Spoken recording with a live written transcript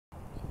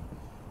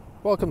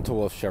Welcome to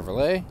Wolfe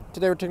Chevrolet.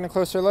 Today we're taking a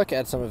closer look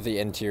at some of the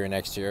interior and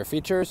exterior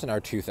features in our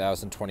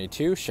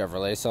 2022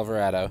 Chevrolet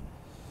Silverado.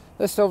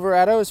 This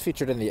Silverado is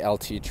featured in the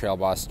LT Trail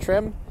Boss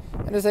trim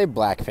and is a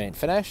black paint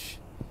finish.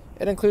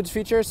 It includes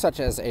features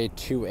such as a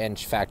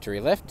 2-inch factory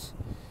lift,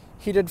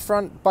 heated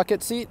front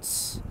bucket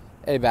seats,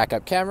 a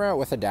backup camera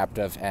with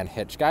adaptive and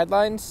hitch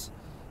guidelines,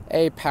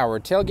 a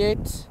powered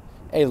tailgate,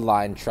 a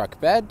line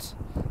truck bed,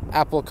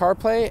 Apple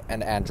CarPlay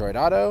and Android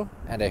Auto,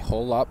 and a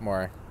whole lot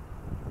more.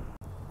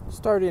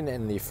 Starting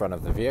in the front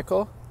of the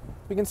vehicle,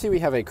 we can see we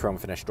have a chrome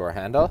finish door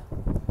handle,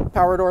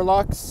 power door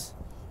locks.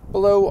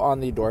 Below on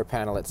the door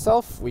panel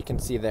itself, we can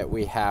see that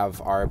we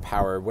have our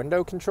power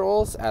window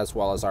controls as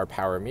well as our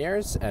power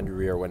mirrors and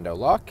rear window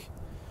lock.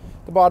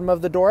 The bottom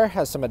of the door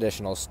has some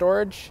additional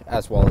storage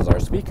as well as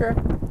our speaker.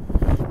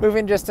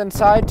 Moving just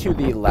inside to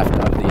the left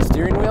of the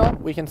steering wheel,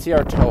 we can see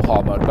our tow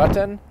haul mode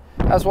button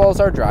as well as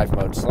our drive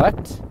mode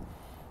select.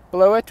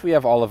 Below it, we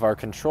have all of our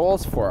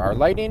controls for our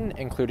lighting,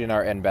 including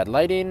our in-bed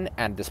lighting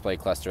and display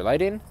cluster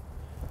lighting.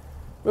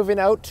 Moving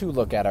out to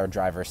look at our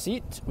driver's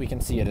seat, we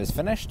can see it is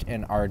finished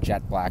in our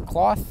jet black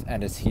cloth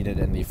and is heated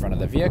in the front of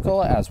the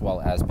vehicle as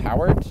well as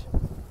powered.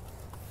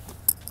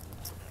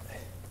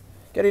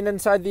 Getting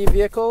inside the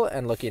vehicle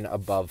and looking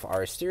above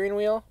our steering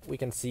wheel, we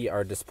can see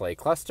our display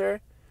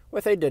cluster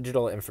with a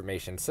digital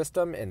information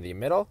system in the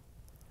middle.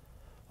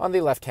 On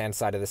the left-hand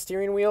side of the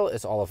steering wheel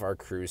is all of our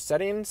cruise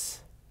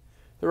settings.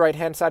 The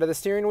right-hand side of the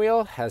steering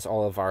wheel has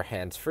all of our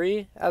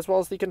hands-free, as well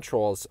as the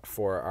controls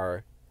for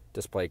our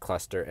display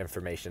cluster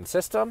information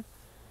system.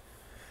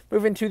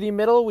 Moving to the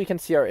middle, we can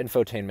see our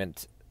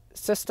infotainment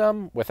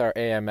system with our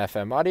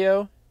AM/FM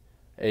audio,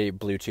 a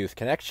Bluetooth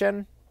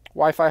connection,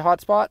 Wi-Fi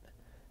hotspot,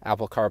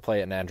 Apple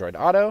CarPlay and Android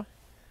Auto.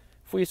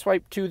 If we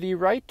swipe to the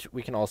right,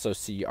 we can also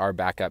see our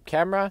backup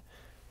camera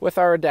with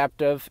our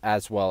adaptive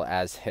as well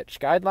as hitch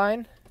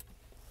guideline.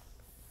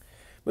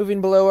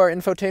 Moving below our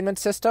infotainment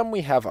system,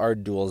 we have our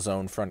dual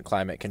zone front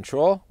climate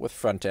control with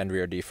front and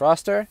rear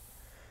defroster,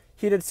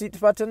 heated seat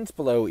buttons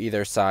below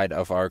either side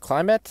of our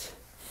climate,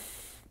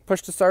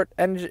 push to start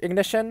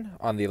ignition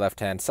on the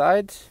left hand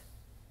side.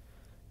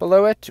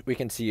 Below it, we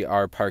can see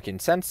our parking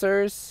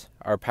sensors,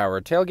 our power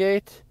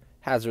tailgate,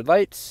 hazard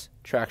lights,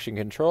 traction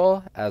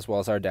control, as well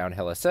as our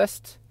downhill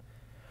assist.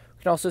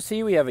 We can also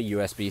see we have a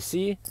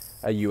USB-C,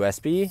 a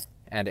USB,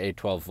 and a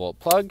 12-volt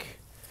plug.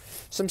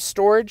 Some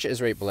storage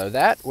is right below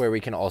that, where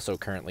we can also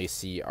currently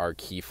see our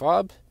key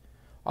fob.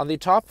 On the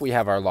top, we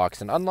have our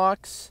locks and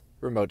unlocks,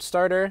 remote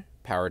starter,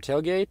 power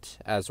tailgate,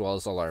 as well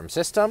as alarm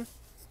system.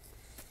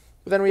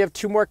 Then we have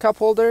two more cup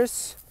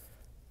holders,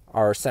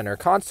 our center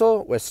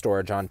console with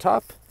storage on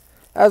top,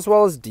 as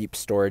well as deep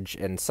storage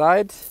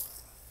inside.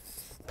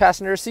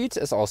 Passenger seat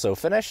is also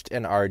finished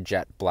in our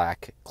jet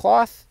black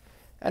cloth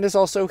and is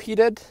also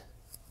heated.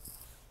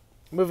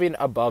 Moving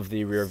above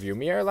the rear view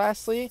mirror,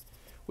 lastly,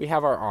 we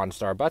have our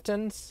OnStar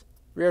buttons,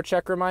 rear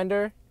check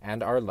reminder,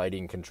 and our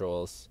lighting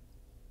controls.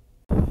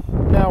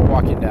 Now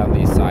walking down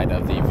the side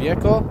of the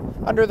vehicle,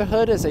 under the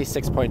hood is a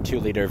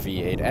 6.2-liter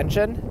V8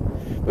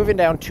 engine. Moving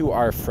down to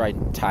our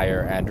front tire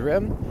and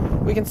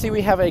rim, we can see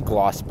we have a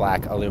gloss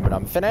black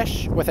aluminum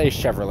finish with a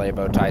Chevrolet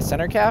bow tie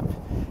center cap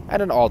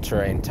and an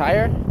all-terrain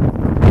tire.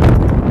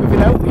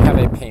 Moving out, we have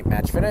a paint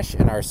match finish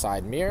in our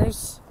side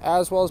mirrors,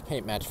 as well as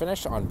paint match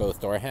finish on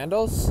both door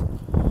handles.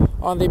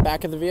 On the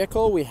back of the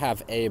vehicle, we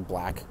have a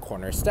black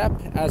corner step,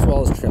 as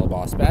well as Trail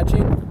Boss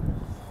badging.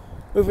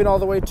 Moving all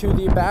the way to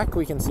the back,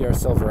 we can see our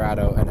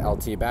Silverado and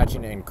LT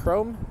badging in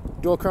chrome,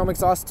 dual chrome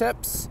exhaust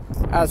tips,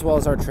 as well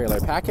as our trailer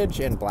package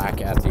in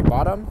black at the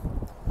bottom.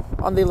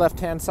 On the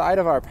left-hand side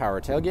of our power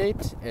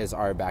tailgate is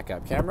our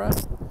backup camera.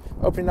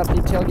 Opening up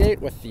the tailgate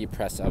with the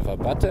press of a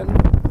button,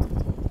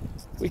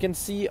 we can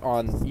see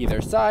on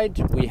either side,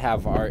 we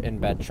have our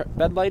in-bed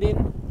bed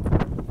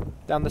lighting.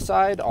 Down the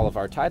side, all of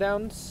our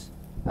tie-downs,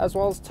 as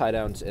well as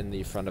tie-downs in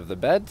the front of the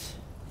bed.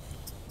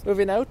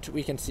 Moving out,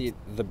 we can see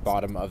the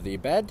bottom of the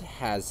bed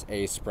has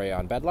a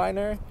spray-on bed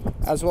liner,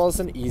 as well as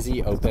an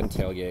easy open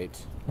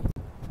tailgate.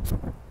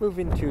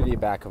 Moving to the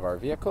back of our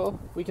vehicle,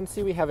 we can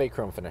see we have a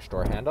chrome finish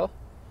door handle,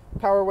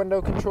 power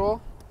window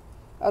control,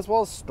 as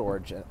well as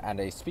storage and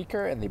a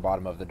speaker in the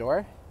bottom of the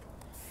door.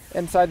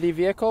 Inside the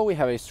vehicle, we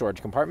have a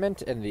storage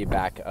compartment in the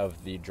back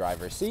of the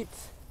driver's seat,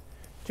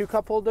 two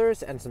cup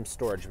holders and some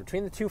storage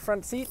between the two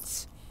front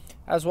seats,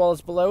 as well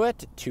as below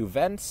it, two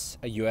vents,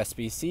 a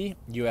USB-C,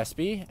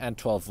 USB, and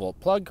 12-volt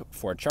plug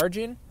for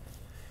charging.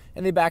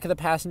 In the back of the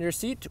passenger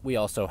seat, we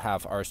also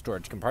have our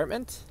storage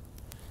compartment.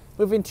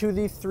 Moving to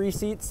the three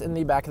seats in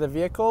the back of the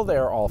vehicle, they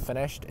are all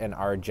finished in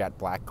our jet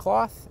black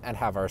cloth and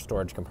have our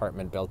storage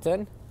compartment built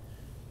in.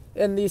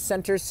 In the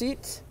center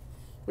seat,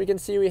 we can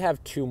see we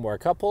have two more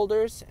cup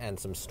holders and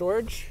some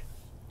storage.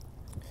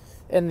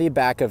 In the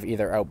back of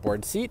either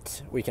outboard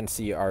seat, we can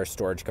see our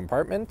storage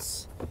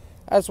compartments.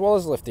 As well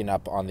as lifting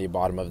up on the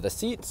bottom of the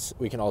seats,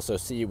 we can also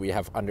see we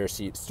have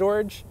under-seat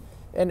storage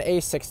in a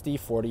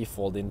 60/40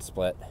 folding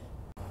split.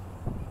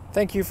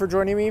 Thank you for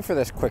joining me for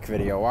this quick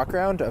video walk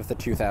around of the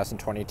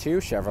 2022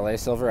 Chevrolet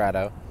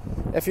Silverado.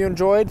 If you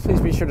enjoyed,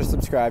 please be sure to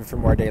subscribe for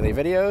more daily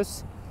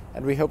videos.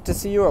 and we hope to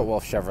see you at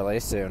Wolfe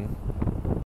Chevrolet soon.